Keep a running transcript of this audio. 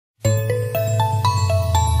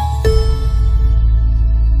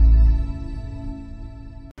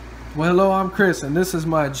Well, hello, I'm Chris, and this is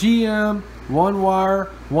my GM one-wire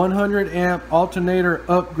 100 amp alternator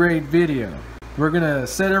upgrade video. We're gonna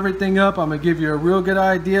set everything up. I'm gonna give you a real good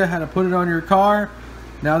idea how to put it on your car.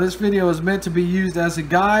 Now, this video is meant to be used as a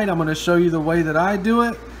guide. I'm gonna show you the way that I do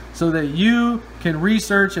it so that you can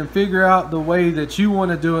research and figure out the way that you want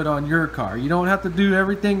to do it on your car. You don't have to do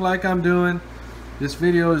everything like I'm doing. This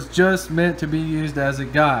video is just meant to be used as a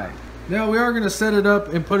guide. Now, we are going to set it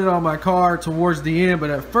up and put it on my car towards the end, but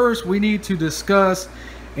at first we need to discuss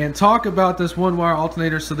and talk about this one-wire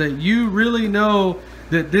alternator so that you really know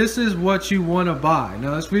that this is what you want to buy.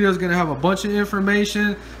 Now, this video is going to have a bunch of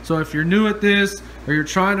information, so if you're new at this or you're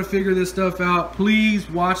trying to figure this stuff out, please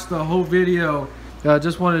watch the whole video. I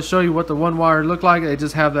just wanted to show you what the one-wire look like. They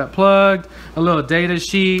just have that plugged, a little data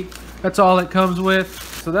sheet. That's all it comes with.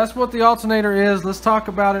 So that's what the alternator is. Let's talk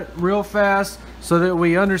about it real fast so that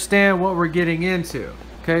we understand what we're getting into.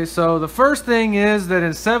 Okay, so the first thing is that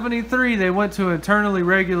in '73 they went to internally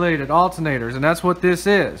regulated alternators, and that's what this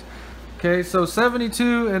is. Okay, so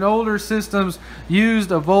 72 and older systems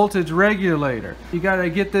used a voltage regulator. You got to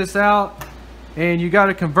get this out and you got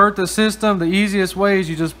to convert the system. The easiest way is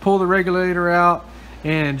you just pull the regulator out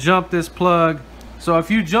and jump this plug. So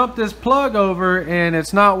if you jump this plug over and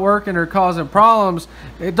it's not working or causing problems,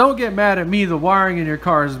 don't get mad at me. The wiring in your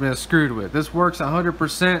car has been screwed with. This works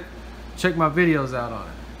 100%. Check my videos out on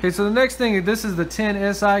it. Okay, so the next thing, this is the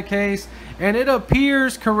 10 SI case, and it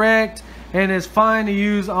appears correct and is fine to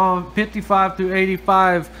use on 55 through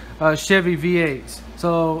 85 Chevy V8s.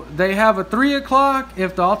 So they have a 3 o'clock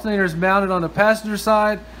if the alternator is mounted on the passenger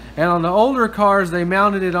side, and on the older cars they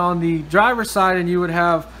mounted it on the driver's side and you would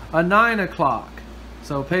have a 9 o'clock.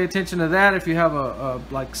 So pay attention to that if you have a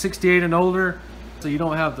like 68 and older, so you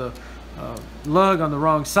don't have the lug on the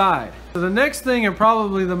wrong side. So the next thing, and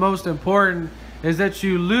probably the most important, is that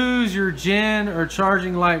you lose your gen or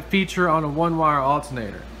charging light feature on a one-wire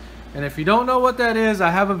alternator. And if you don't know what that is, I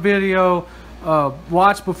have a video.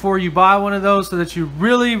 Watch before you buy one of those so that you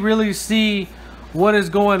really see what is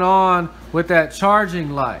going on with that charging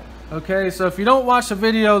light. Okay, so if you don't watch the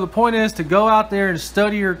video, the point is to go out there and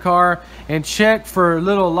study your car and check for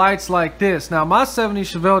little lights like this. Now, my 70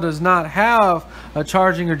 Chevelle does not have a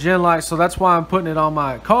charging or gen light, so that's why I'm putting it on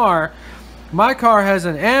my car. My car has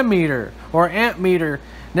an ammeter or amp meter.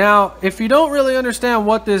 Now, if you don't really understand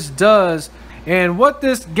what this does and what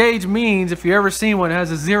this gauge means, if you ever seen one, it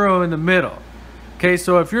has a 0 in the middle. Okay,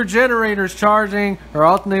 so if your generator's charging or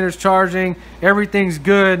alternator's charging, everything's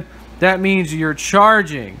good, that means you're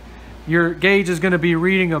charging. Your gauge is going to be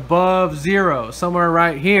reading above 0, somewhere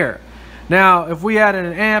right here. Now, if we added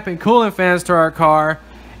an amp and cooling fans to our car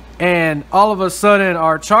and all of a sudden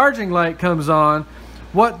our charging light comes on,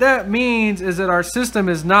 what that means is that our system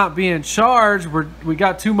is not being charged. We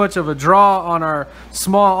got too much of a draw on our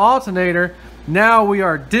small alternator. Now we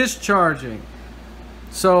are discharging.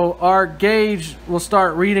 So our gauge will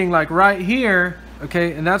start reading like right here.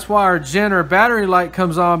 Okay, and that's why our gen or battery light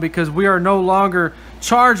comes on, because we are no longer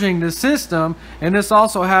charging the system. And this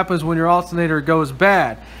also happens when your alternator goes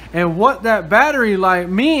bad. And what that battery light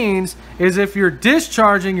means is if you're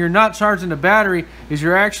discharging, you're not charging the battery, is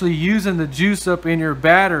you're actually using the juice up in your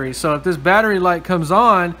battery. So if this battery light comes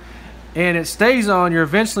on and it stays on, you're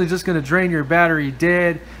eventually just going to drain your battery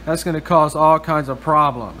dead. That's going to cause all kinds of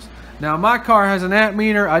problems. Now, my car has an amp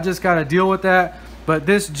meter. I just got to deal with that. But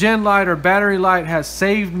this gen light or battery light has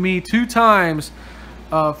saved me 2 times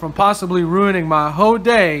from possibly ruining my whole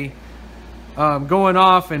day, going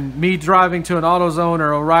off and me driving to an AutoZone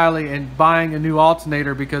or O'Reilly and buying a new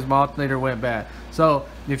alternator because my alternator went bad. So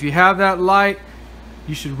if you have that light,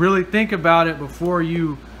 you should really think about it before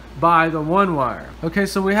you buy the one-wire. Okay,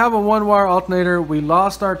 so we have a one-wire alternator. We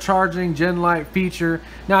lost our charging gen light feature.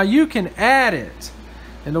 Now you can add it.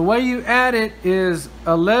 And the way you add it is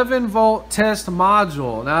 11 volt test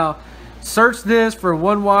module. Now, search this for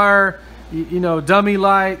one wire, dummy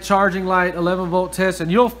light, charging light, 11 volt test,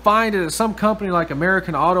 and you'll find it at some company like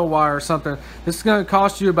American Auto Wire or something. This is going to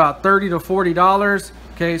cost you about $30 to $40.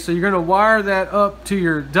 Okay, so you're going to wire that up to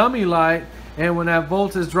your dummy light, and when that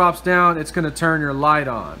voltage drops down, it's going to turn your light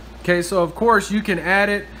on. Okay, so of course you can add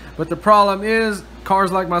it, but the problem is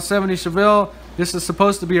cars like my 70 Chevelle, this is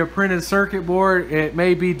supposed to be a printed circuit board. It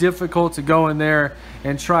may be difficult to go in there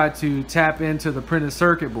and try to tap into the printed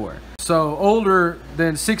circuit board. So older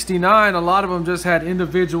than 69, a lot of them just had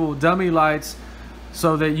individual dummy lights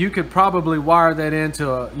so that you could probably wire that into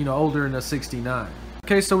older than a 69.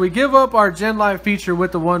 Okay, so we give up our gen light feature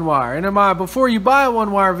with the one wire. And before you buy a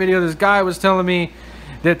one wire video, this guy was telling me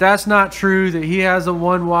that that's not true, that he has a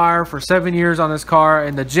one wire for 7 years on his car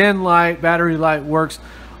and the gen light, battery light works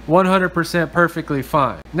 100% perfectly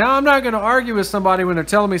fine. Now, I'm not going to argue with somebody when they're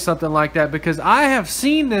telling me something like that, because I have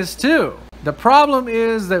seen this too. The problem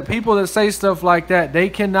is that people that say stuff like that, they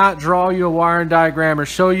cannot draw you a wiring diagram or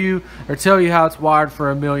show you or tell you how it's wired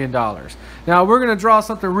for $1 million. Now, we're going to draw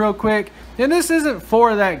something real quick, and this isn't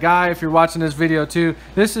for that guy if you're watching this video too.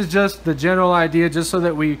 This is just the general idea, just so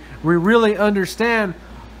that we really understand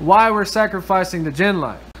why we're sacrificing the gen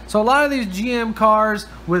light. So a lot of these GM cars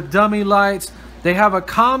with dummy lights, they have a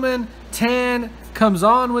common 10, comes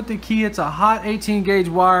on with the key. It's a hot 18 gauge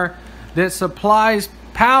wire that supplies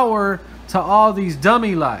power to all these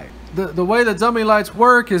dummy lights. The way the dummy lights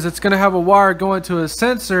work is it's going to have a wire going to a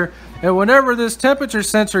sensor, and whenever this temperature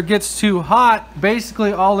sensor gets too hot,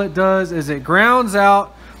 basically all it does is it grounds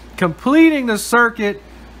out, completing the circuit,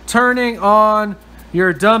 turning on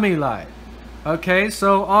your dummy light. Okay,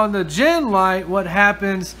 so on the gen light, what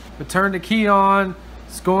happens, we turn the key on,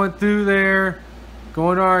 it's going through there,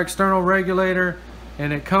 going to our external regulator,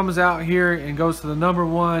 and it comes out here and goes to the number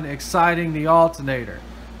 1, exciting the alternator.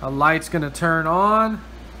 A light's going to turn on.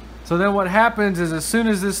 So then what happens is, as soon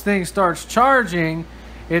as this thing starts charging,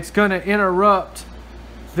 it's going to interrupt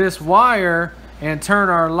this wire and turn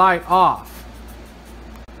our light off.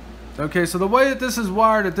 Okay, so the way that this is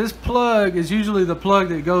wired, that this plug is usually the plug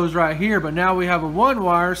that goes right here, but now we have a 1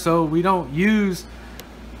 wire, so we don't use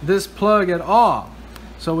this plug at all.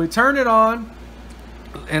 So we turn it on,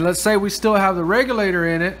 and let's say we still have the regulator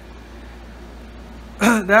in it.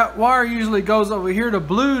 That wire usually goes over here to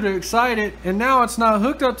blue to excite it, and now it's not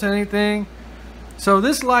hooked up to anything, so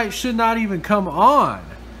this light should not even come on.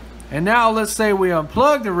 And now let's say we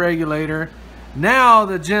unplug the regulator. Now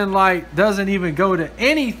the gen light doesn't even go to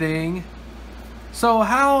anything. So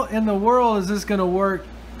how in the world is this going to work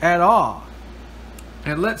at all?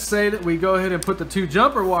 And let's say that we go ahead and put the 2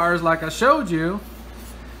 jumper wires like I showed you.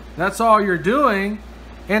 That's all you're doing.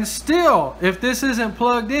 And still, if this isn't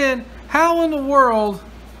plugged in, how in the world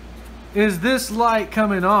is this light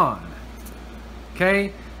coming on?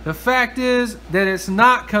 Okay, the fact is that it's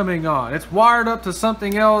not coming on. It's wired up to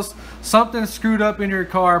something else, something screwed up in your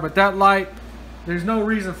car, but that light, there's no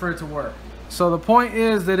reason for it to work. So the point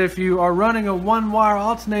is that if you are running a 1-wire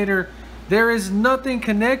alternator, there is nothing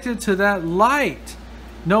connected to that light,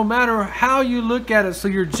 no matter how you look at it. So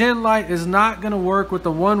your gen light is not going to work with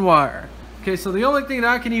the 1 wire. Okay, so the only thing that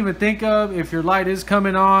I can even think of, if your light is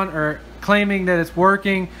coming on or claiming that it's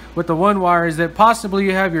working with the 1 wire, is that possibly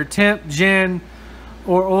you have your temp, gen,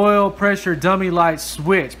 or oil pressure dummy light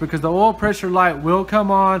switch, because the oil pressure light will come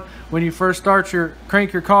on when you first crank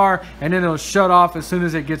your car, and then it'll shut off as soon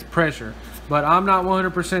as it gets pressure. But I'm not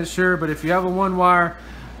 100% sure, but if you have a 1 wire,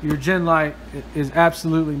 your gen light is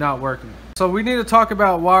absolutely not working. So we need to talk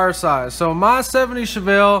about wire size. So my 70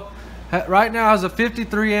 Chevelle right now has a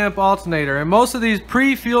 53 amp alternator, and most of these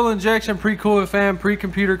pre-fuel injection, pre-coolant fan,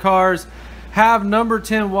 pre-computer cars have number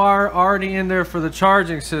 10 wire already in there for the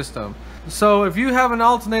charging system. So if you have an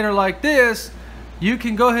alternator like this, you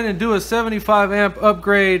can go ahead and do a 75 amp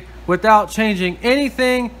upgrade without changing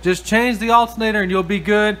anything. Just change the alternator and you'll be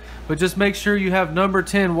good, but just make sure you have number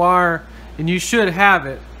 10 wire, and you should have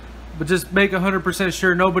it, but just make 100%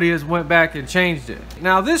 sure nobody has went back and changed it.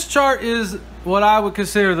 Now this chart is what I would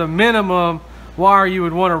consider the minimum wire you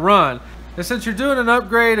would want to run. And since you're doing an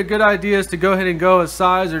upgrade, a good idea is to go ahead and go a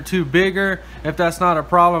size or 2 bigger if that's not a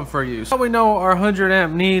problem for you. So we know our 100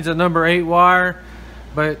 amp needs a number 8 wire,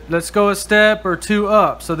 but let's go a step or 2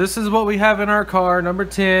 up. So this is what we have in our car, number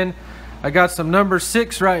 10. I got some number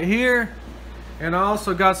 6 right here, and I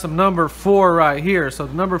also got some number 4 right here. So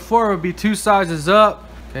the number 4 would be 2 sizes up.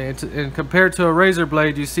 Okay, and compared to a razor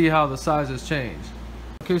blade, you see how the sizes change.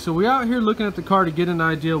 Okay, so we're out here looking at the car to get an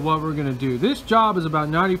idea of what we're going to do. This job is about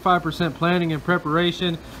 95% planning and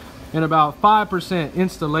preparation and about 5%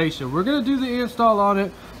 installation. We're going to do the install on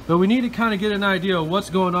it, but we need to kind of get an idea of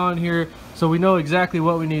what's going on here so we know exactly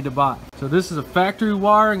what we need to buy. So this is a factory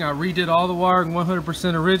wiring. I redid all the wiring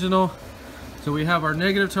 100% original. So we have our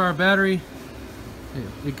negative to our battery.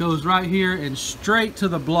 It goes right here and straight to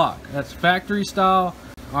the block. That's factory style.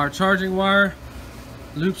 Our charging wire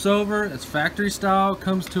loops over, it's factory style,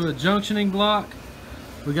 comes to a junctioning block.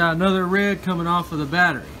 We got another red coming off of the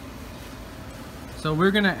battery. So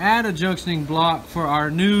we're going to add a junctioning block for our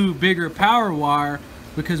new bigger power wire,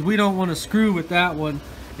 because we don't want to screw with that one,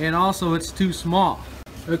 and also it's too small.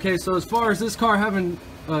 Okay, so as far as this car having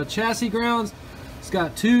chassis grounds, it's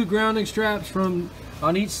got 2 grounding straps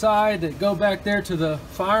on each side that go back there to the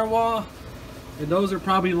firewall. And those are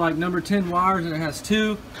probably like number 10 wires, and it has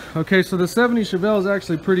 2. Okay, so the 70 Chevelle is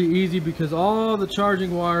actually pretty easy because all the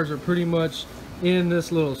charging wires are pretty much in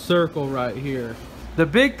this little circle right here. The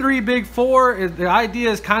big 3, big 4, the idea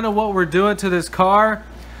is kind of what we're doing to this car.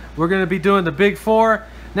 We're going to be doing the big 4.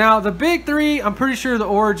 Now the big 3, I'm pretty sure the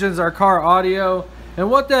origins are car audio. And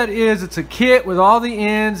what that is, it's a kit with all the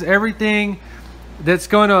ends, everything that's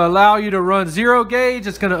going to allow you to run 0 gauge.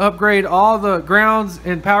 It's going to upgrade all the grounds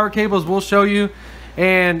and power cables we'll show you,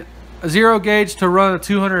 and 0 gauge to run a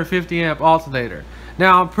 250 amp alternator.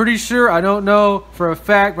 Now I'm pretty sure, I don't know for a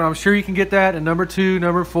fact, but I'm sure you can get that in number 2,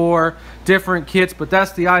 number 4, different kits. But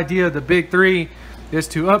that's the idea of the big 3, is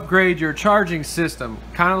to upgrade your charging system,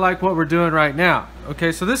 kind of like what we're doing right now.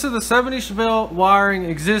 Okay, so this is the 70 chevelle wiring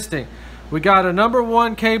existing. We got a number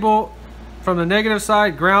 1 cable from the negative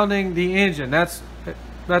side grounding the engine. That's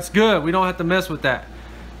good. We don't have to mess with that.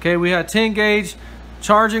 Okay, we had 10 gauge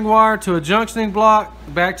charging wire to a junctioning block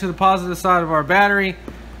back to the positive side of our battery.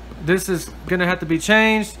 This is gonna have to be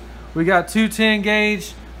changed. We got 2 10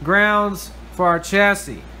 gauge grounds for our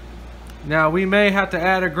chassis. Now we may have to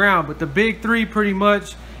add a ground, but the big 3 pretty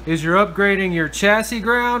much is you're upgrading your chassis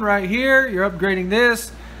ground right here, you're upgrading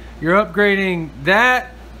this, you're upgrading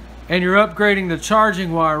that, and you're upgrading the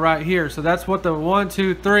charging wire right here. So that's what the 1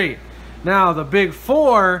 2 3. Now the big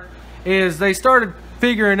 4 is they started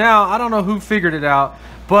figuring out, I don't know who figured it out,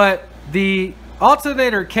 but the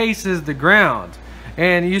alternator case is the ground.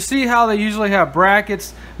 And you see how they usually have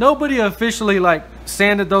brackets. Nobody officially like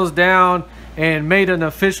sanded those down and made an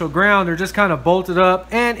official ground. They're just kind of bolted up,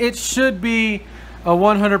 and it should be a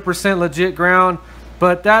 100% legit ground.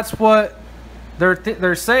 But that's what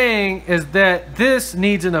they're saying, is that this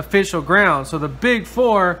needs an official ground. So the big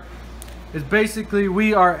 4 is basically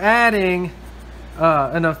we are adding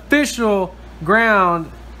an official ground.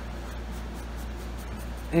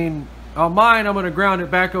 And on mine, I'm going to ground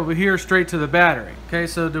it back over here straight to the battery. Okay,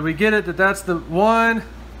 so do we get it that that's the 1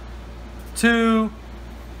 2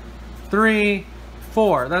 3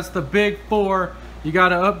 4? That's the big 4. You got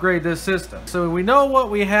to upgrade this system. So we know what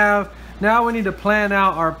we have. Now we need to plan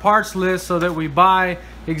out our parts list so that we buy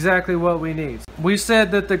exactly what we need. We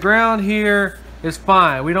said that the ground here is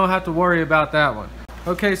fine. We don't have to worry about that one.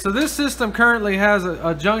 Okay, so this system currently has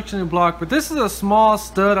a junction block, but this is a small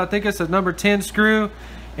stud. I think it's a number 10 screw,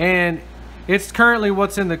 and it's currently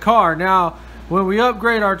what's in the car. Now, when we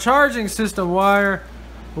upgrade our charging system wire,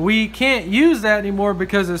 we can't use that anymore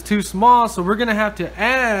because it's too small, so we're gonna have to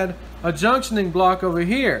add a junctioning block over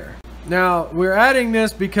here. Now, we're adding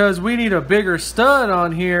this because we need a bigger stud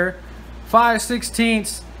on here,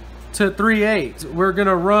 5/16 to 3/8. We're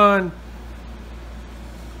gonna run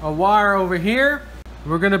a wire over here.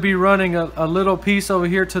 We're gonna be running a little piece over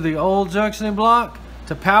here to the old junctioning block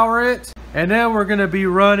to power it. And then we're gonna be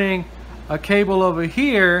running a cable over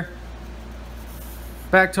here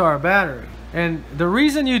back to our battery. And the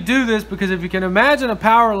reason you do this, because if you can imagine a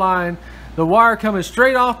power line, the wire coming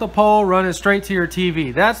straight off the pole, running straight to your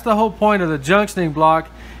TV. That's the whole point of the junctioning block.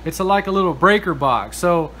 It's like a little breaker box.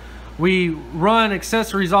 So we run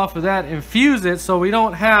accessories off of that and fuse it so we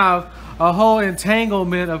don't have a whole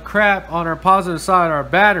entanglement of crap on our positive side of our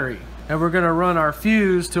battery. And we're gonna run our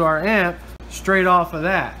fuse to our amp straight off of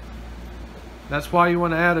that. That's why you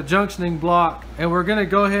want to add a junctioning block. And we're gonna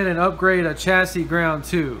go ahead and upgrade a chassis ground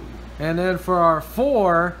too. And then for our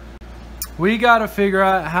 4, we got to figure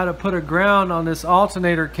out how to put a ground on this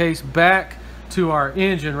alternator case back to our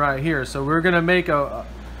engine right here. So we're going to make a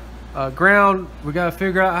ground. We got to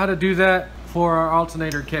figure out how to do that for our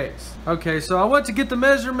alternator case. Okay, so I went to get the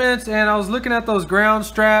measurements and I was looking at those ground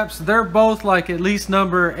straps. They're both like at least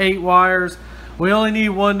number 8 wires. We only need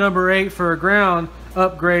one number 8 for a ground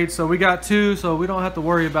upgrade, so we got 2, so we don't have to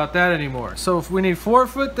worry about that anymore. So if we need 4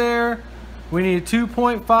 foot there, we need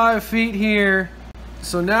 2.5 feet here.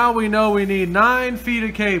 So now we know we need 9 feet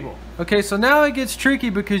of cable. Okay, so now it gets tricky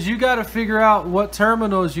because you got to figure out what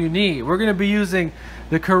terminals you need. We're going to be using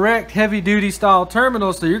the correct heavy duty style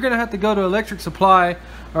terminals, so you're going to have to go to Electric Supply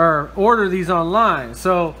or order these online.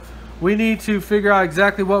 So we need to figure out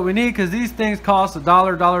exactly what we need, because these things cost $1,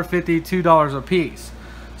 $1.50, $2 a piece.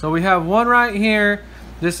 So we have one right here.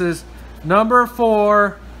 This is number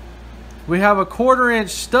 4. We have a 1/4 inch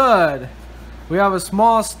stud. We have a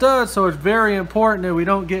small stud, so it's very important that we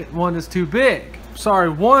don't get one that's too big. Sorry,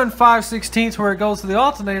 1 5/16 where it goes to the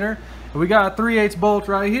alternator. And we got a 3/8 bolt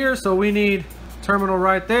right here, so we need terminal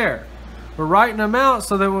right there. We're writing them out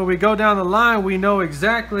so that when we go down the line, we know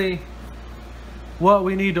exactly what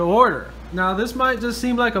we need to order. Now, this might just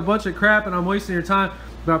seem like a bunch of crap and I'm wasting your time,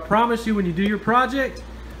 but I promise you, when you do your project,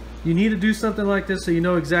 you need to do something like this so you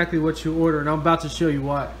know exactly what you order, and I'm about to show you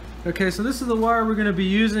why. Okay, so this is the wire we're going to be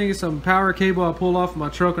using. Some power cable I pulled off my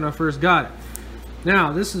truck when I first got it.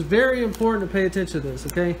 Now, this is very important to pay attention to this,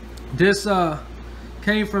 okay? This,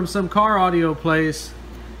 came from some car audio place,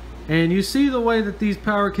 and you see the way that these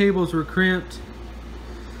power cables were crimped.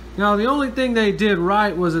 Now the only thing they did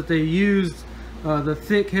right was that they used the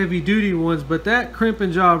thick heavy duty ones, but that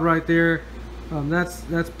crimping job right there,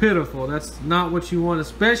 that's pitiful. That's not what you want,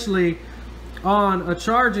 especially on a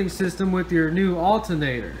charging system with your new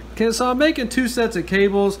alternator. Okay, so I'm making 2 sets of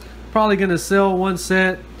cables, probably gonna sell 1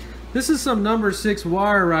 set. This is some number 6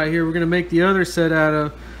 wire right here we're gonna make the other set out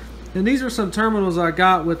of. And these are some terminals I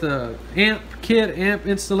got with a amp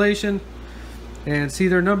installation. And see,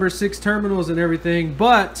 they're number 6 terminals and everything,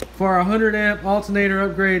 but for a 100 amp alternator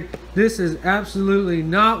upgrade, this is absolutely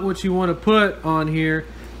not what you want to put on here.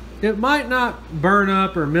 It might not burn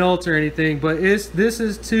up or melt or anything, but this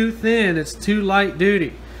is too thin, it's too light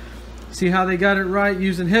duty. See how they got it right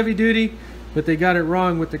using heavy duty, but they got it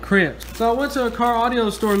wrong with the crimps. So I went to a car audio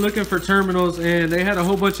store looking for terminals, and they had a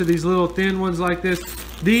whole bunch of these little thin ones like this.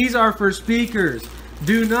 These are for speakers.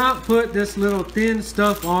 Do not put this little thin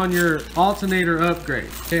stuff on your alternator upgrade.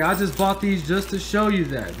 Okay, I just bought these just to show you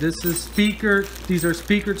that. These are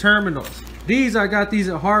speaker terminals. I got these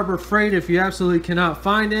at Harbor Freight if you absolutely cannot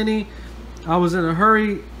find any. I was in a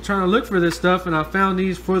hurry trying to look for this stuff, and I found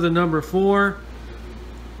these for the number 4.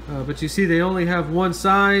 But you see, they only have 1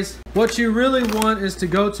 size. What you really want is to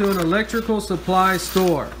go to an electrical supply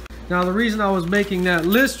store. Now the reason I was making that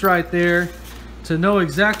list right there to know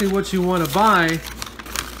exactly what you want to buy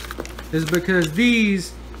is because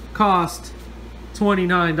these cost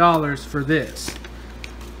 $29 for this.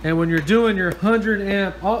 And when you're doing your 100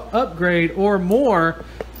 amp upgrade or more,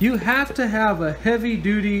 you have to have a heavy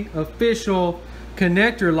duty official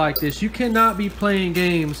connector like this. You cannot be playing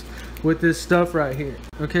games with this stuff right here.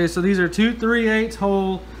 Okay, so these are 2 3/8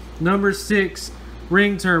 hole number 6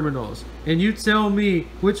 ring terminals, and you tell me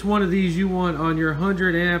which one of these you want on your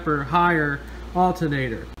 100 amp or higher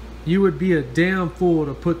alternator. You would be a damn fool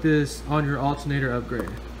to put this on your alternator upgrade.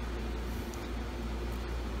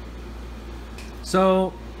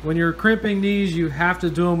 So when you're crimping these, you have to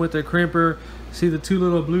do them with a crimper. See the 2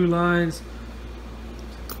 little blue lines?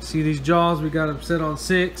 See these jaws? We got them set on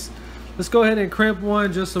 6. Let's go ahead and crimp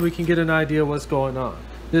one just so we can get an idea what's going on.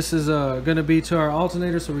 This is going to be to our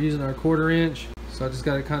alternator, so we're using our 1/4 inch. So I just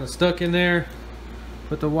got it kind of stuck in there.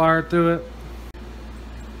 Put the wire through it.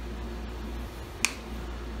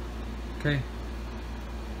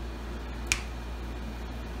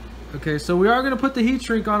 Okay, so we are going to put the heat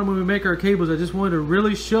shrink on them when we make our cables. I just wanted to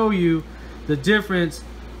really show you the difference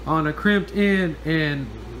on a crimped end and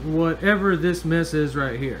whatever this mess is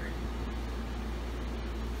right here.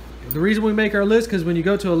 The reason we make our list, because when you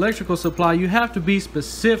go to electrical supply, you have to be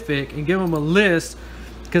specific and give them a list,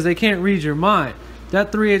 because they can't read your mind.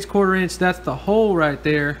 That 3/8 1/4 inch, that's the hole right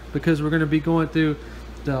there, because we're going to be going through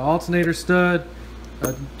the alternator stud,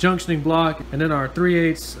 a junctioning block, and then our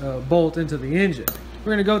 3/8 bolt into the engine.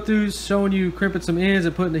 We're going to go through showing you crimping some ends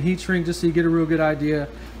and putting the heat shrink just so you get a real good idea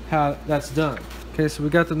how that's done. Okay, so we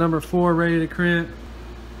got the number 4 ready to crimp.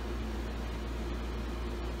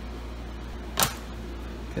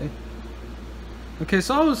 Okay,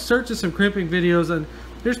 so I was searching some crimping videos, and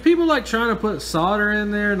there's people like trying to put solder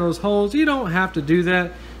in there in those holes. You don't have to do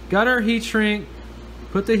that. Got our heat shrink,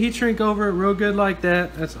 put the heat shrink over it real good like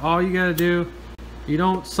that. That's all you got to do. You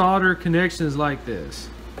don't solder connections like this.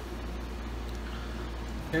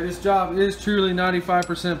 Okay, this job is truly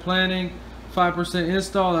 95% planning, 5%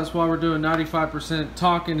 install. That's why we're doing 95%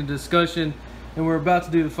 talking and discussion, and we're about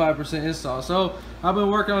to do the 5% install. So I've been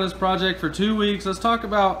working on this project for 2 weeks. Let's talk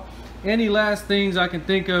about any last things I can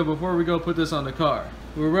think of before we go put this on the car.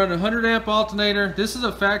 We're running a 100 amp alternator. This is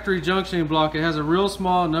a factory junctioning block. It has a real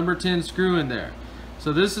small number 10 screw in there.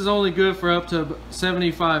 So this is only good for up to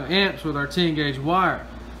 75 amps with our 10 gauge wire.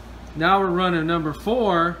 Now we're running number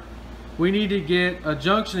 4. We need to get a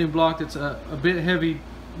junctioning block that's a bit heavy,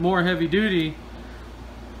 more heavy duty.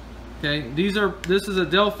 Okay, this is a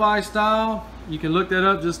Delphi style. You can look that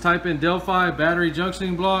up, just type in Delphi battery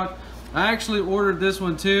junctioning block. I actually ordered this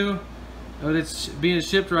one too, but it's being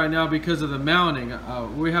shipped right now because of the mounting.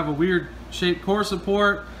 We have a weird shaped core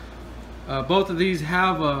support. Both of these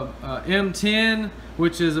have a M10,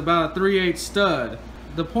 which is about a 3/8 stud.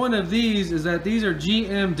 The point of these is that these are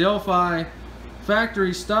GM Delphi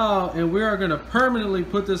factory style, and we are going to permanently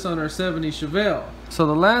put this on our 70 Chevelle. So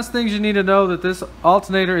the last things you need to know, that this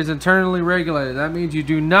alternator is internally regulated. That means you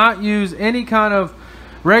do not use any kind of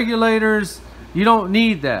regulators. You don't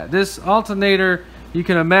need that. This alternator, you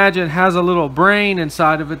can imagine, has a little brain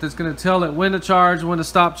inside of it that's going to tell it when to charge, when to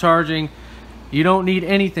stop charging. You don't need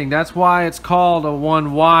anything. That's why it's called a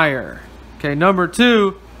 1 wire. Okay, number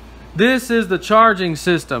 2, This is the charging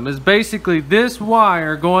system. It's basically this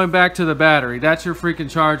wire going back to the battery. That's your freaking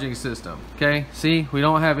charging system. Okay, see, we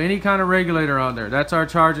don't have any kind of regulator on there. That's our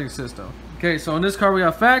charging system. Okay, so in this car we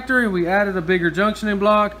got factory. We added a bigger junctioning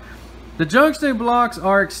block. The junctioning blocks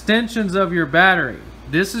are extensions of your battery.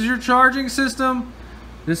 This is your charging system.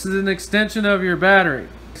 This is an extension of your battery.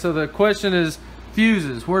 So the question is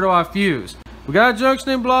fuses. Where do I fuse? We got a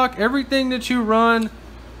junctioning block. Everything that you run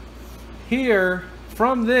here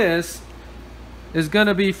from this is going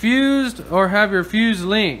to be fused or have your fuse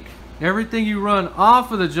link. Everything you run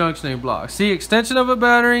off of the junctioning block. See, extension of a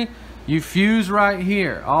battery, you fuse right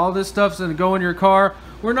here. All this stuff's going to go in your car.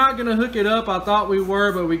 We're not going to hook it up. I thought we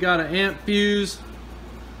were, but we got an amp fuse.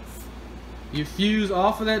 You fuse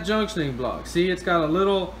off of that junctioning block. See, it's got a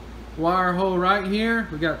little wire hole right here.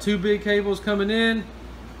 We got two big cables coming in,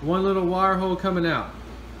 one little wire hole coming out.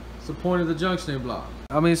 It's the point of the junctioning block.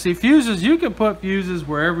 I mean, see, fuses, you can put fuses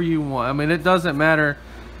wherever you want. I mean, it doesn't matter.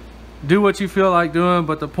 Do what you feel like doing,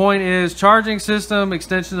 but the point is, charging system,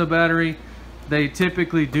 extension of battery, they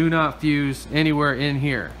typically do not fuse anywhere in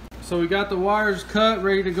here. So we got the wires cut,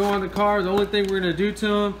 ready to go on the car. The only thing we're gonna do to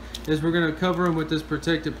them is we're gonna cover them with this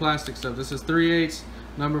protected plastic stuff. This is 3/8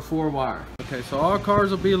 number 4 wire. Okay, so all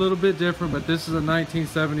cars will be a little bit different, but this is a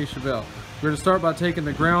 1970 Chevelle. We're gonna start by taking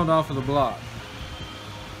the ground off of the block.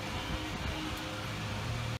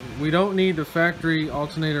 We don't need the factory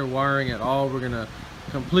alternator wiring at all. We're gonna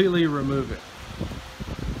completely remove it.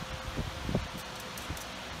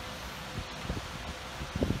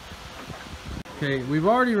 Okay, we've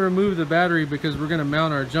already removed the battery because we're gonna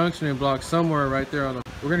mount our junctioning block somewhere right there on the.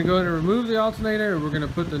 We're gonna go ahead and remove the alternator and we're gonna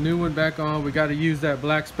put the new one back on. We gotta use that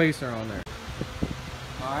black spacer on there.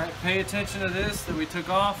 All right, pay attention to this that we took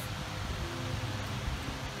off.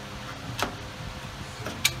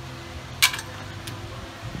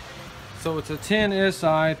 So it's a 10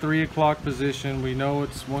 SI 3 o'clock position. We know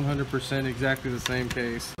it's 100% exactly the same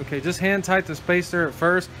case. Okay, just hand tight the spacer at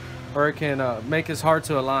first or it can make it hard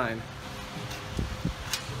to align.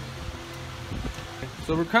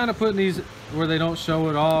 So we're kind of putting these where they don't show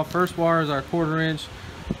at all. First wire is our 1/4 inch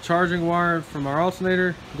charging wire from our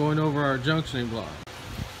alternator going over our junctioning block.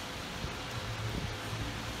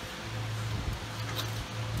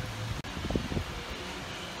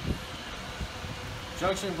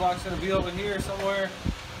 Junction block's gonna be over here somewhere.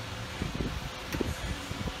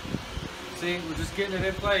 See, we're just getting it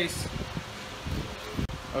in place.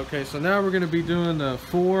 Okay, so now we're gonna be doing the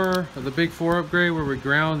big 4 upgrade where we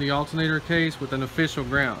ground the alternator case with an official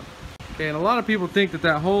ground. Okay, and a lot of people think that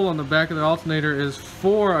that hole on the back of the alternator is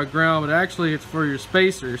for a ground, but actually it's for your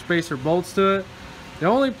spacer. Your spacer bolts to it. The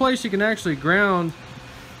only place you can actually ground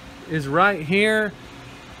is right here.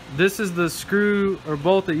 This is the screw or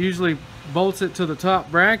bolt that usually bolts it to the top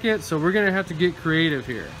bracket, so we're gonna have to get creative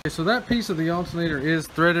here. Okay, so that piece of the alternator is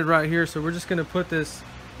threaded right here, so we're just gonna put this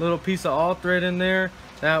little piece of all thread in there.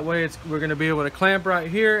 That way we're gonna be able to clamp right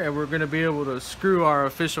here and we're gonna be able to screw our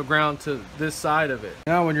official ground to this side of it.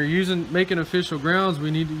 Now when you're making official grounds,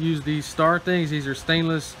 we need to use these star things. These are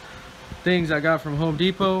stainless things I got from Home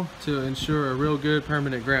Depot to ensure a real good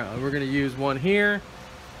permanent ground. We're gonna use one here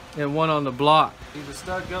and one on the block. The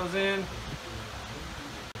stud goes in.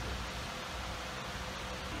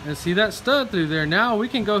 And see that stud through there? Now we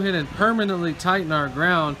can go ahead and permanently tighten our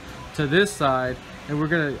ground to this side, and we're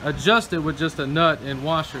going to adjust it with just a nut and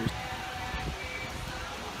washers.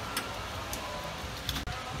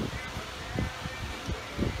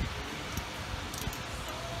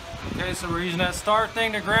 Okay, so we're using that start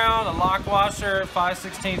thing to ground, a lock washer,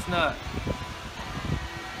 5/16 nut.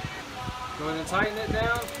 Go ahead and tighten it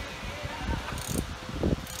down.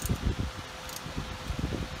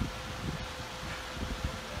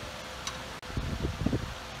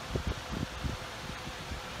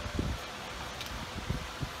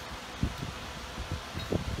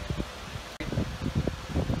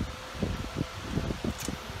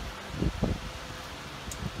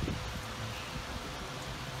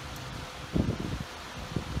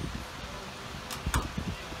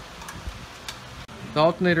 The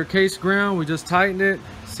alternator case ground, we just tightened it.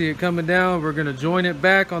 See it coming down. We're going to join it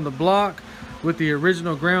back on the block with the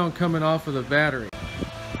original ground coming off of the battery.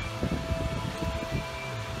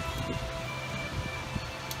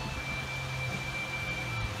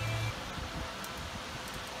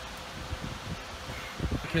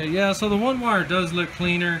 Okay, yeah, so the one wire does look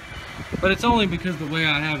cleaner, but it's only because of the way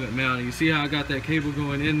I have it mounted. You see how I got that cable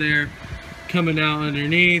going in there, coming out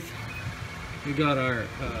underneath. We got our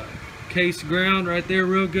case ground right there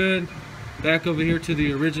real good. Back over here to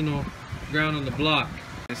the original ground on the block.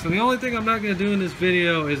 So the only thing I'm not going to do in this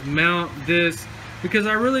video is mount this because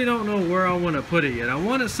I really don't know where I want to put it yet. I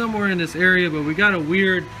want it somewhere in this area, but we got a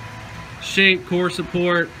weird shaped core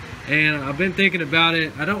support, and I've been thinking about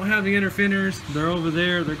it. I don't have the inner fenders. They're over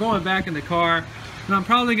there. They're going back in the car, and I'm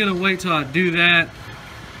probably going to wait till I do that,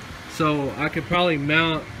 so I could probably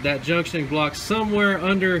mount that junctioning block somewhere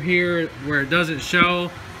under here where it doesn't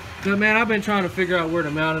show. But man, I've been trying to figure out where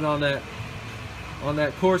to mount it on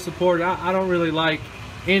that core support. I don't really like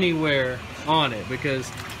anywhere on it because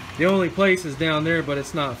the only place is down there, but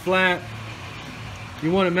it's not flat.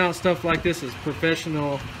 You want to mount stuff like this as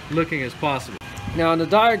professional looking as possible. Now in the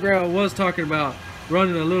diagram I was talking about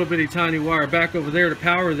running a little bitty tiny wire back over there to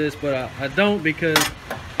power this, but I don't, because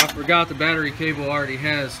I forgot the battery cable already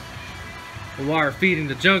has the wire feeding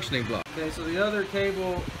the junctioning block. Okay, so the other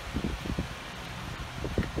cable,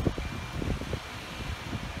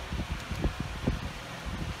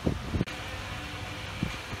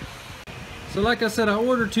 so like I said, I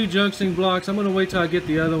ordered 2 junctioning blocks. I'm gonna wait till I get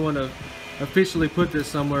the other one to officially put this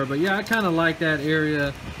somewhere, but yeah, I kind of like that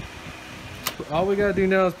area. All we gotta do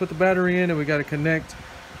now is put the battery in, and we gotta connect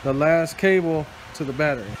the last cable to the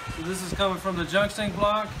battery. So this is coming from the junctioning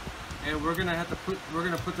block, and we're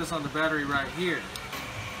gonna put this on the battery right here.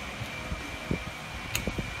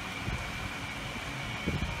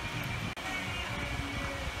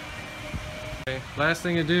 Okay, last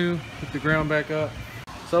thing to do, put the ground back up.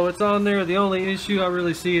 So it's on there. The only issue I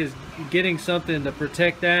really see is getting something to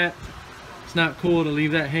protect that. It's not cool to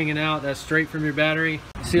leave that hanging out. That's straight from your battery.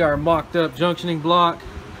 See our mocked up junctioning block?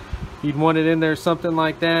 You'd want it in there, something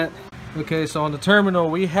like that. Okay, so on the terminal,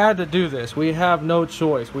 we had to do this. We have no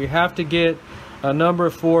choice. We have to get a number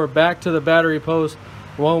 4 back to the battery post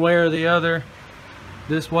one way or the other.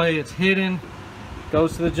 This way it's hidden,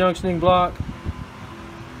 goes to the junctioning block,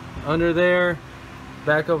 under there,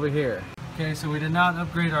 back over here. Okay, so we did not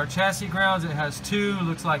upgrade our chassis grounds. It has 2,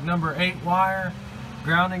 looks like number 8 wire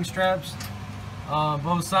grounding straps on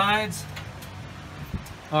both sides.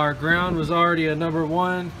 Our ground was already a number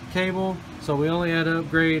 1 cable, so we only had to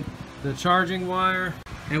upgrade the charging wire,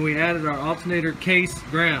 and we added our alternator case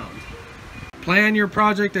ground. Plan your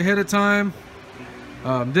project ahead of time.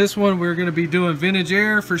 This one we're going to be doing vintage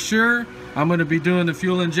air for sure. I'm going to be doing the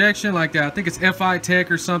fuel injection like that. I think it's FI Tech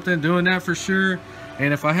or something, doing that for sure.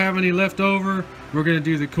 And if I have any left over, we're going to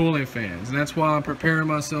do the cooling fans. And that's why I'm preparing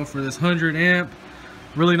myself for this 100 amp.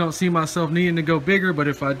 Really don't see myself needing to go bigger, but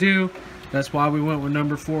if I do, that's why we went with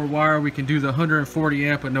number 4 wire. We can do the 140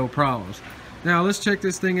 amp with no problems. Now let's check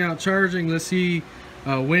this thing out charging. Let's see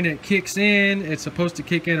when it kicks in. It's supposed to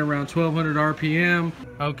kick in around 1200 RPM.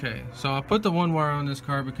 Okay, so I put the 1 wire on this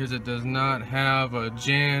car because it does not have a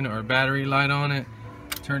gen or battery light on it.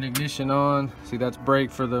 Turn ignition on. See, that's brake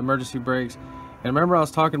for the emergency brakes. And remember I was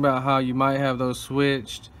talking about how you might have those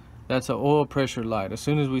switched. That's an oil pressure light. As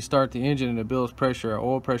soon as we start the engine and it builds pressure, our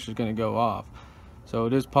oil pressure is going to go off. So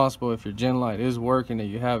it is possible, if your gen light is working, that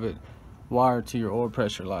you have it wired to your oil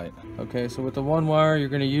pressure light. Okay, so with the 1 wire, you're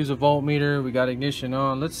going to use a voltmeter. We got ignition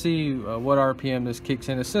on. Let's see what RPM this kicks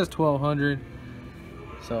in. It says 1200.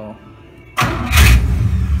 So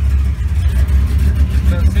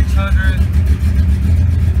that's 600.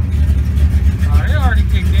 It already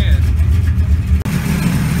kicked in.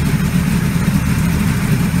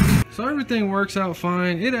 So everything works out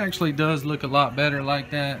fine. It actually does look a lot better like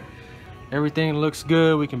that. Everything looks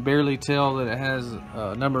good. We can barely tell that it has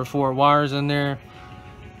number 4 wires in there.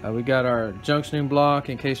 We got our junctioning block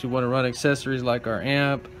in case we want to run accessories like our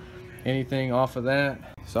amp, anything off of that.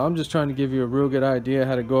 So I'm just trying to give you a real good idea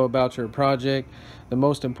how to go about your project. The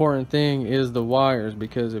most important thing is the wires,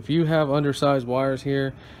 because if you have undersized wires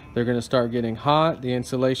here, they're going to start getting hot. The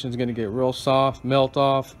insulation is going to get real soft, melt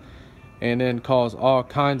off, and then cause all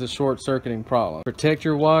kinds of short-circuiting problems. Protect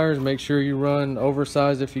your wires. Make sure you run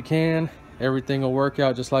oversized if you can. Everything will work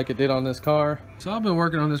out just like it did on this car. So I've been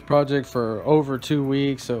working on this project for over 2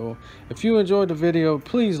 weeks. So if you enjoyed the video,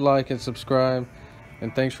 please like and subscribe.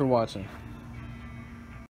 And thanks for watching.